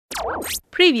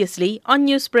Previously on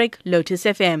Newsbreak, Lotus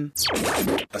FM.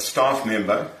 A staff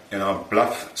member in our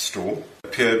Bluff store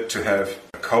appeared to have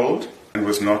a cold and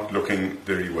was not looking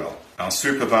very well. Our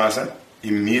supervisor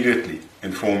immediately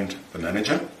informed the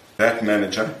manager. That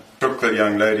manager took the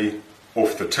young lady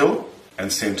off the till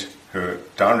and sent her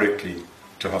directly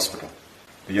to hospital.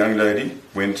 The young lady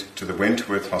went to the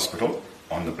Wentworth Hospital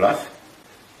on the Bluff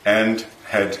and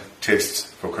had tests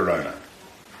for corona.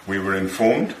 We were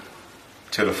informed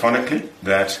telephonically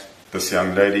that this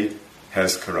young lady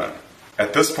has corona.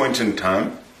 At this point in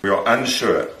time, we are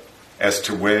unsure as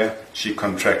to where she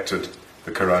contracted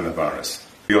the coronavirus.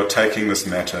 We are taking this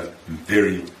matter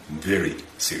very, very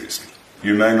seriously.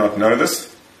 You may not know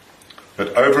this, but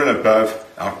over and above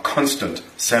our constant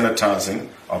sanitizing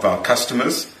of our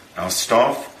customers, our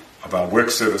staff, of our work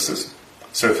surfaces,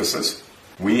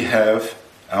 we have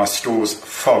our stores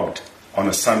fogged on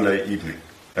a Sunday evening.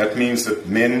 That means that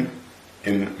men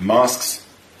in masks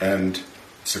and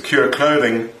secure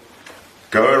clothing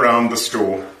go around the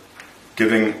store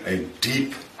giving a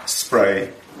deep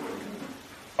spray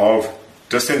of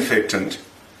disinfectant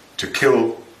to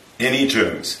kill any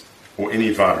germs or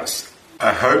any virus.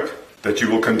 I hope that you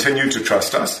will continue to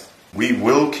trust us. We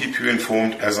will keep you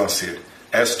informed, as I said,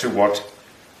 as to what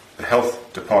the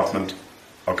health department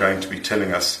are going to be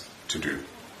telling us to do.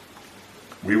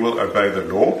 We will obey the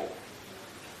law,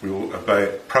 we will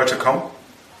obey protocol,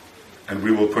 and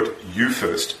we will put you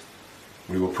first.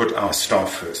 We will put our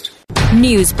staff first.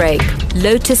 Newsbreak,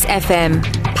 Lotus FM,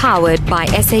 powered by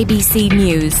SABC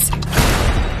News.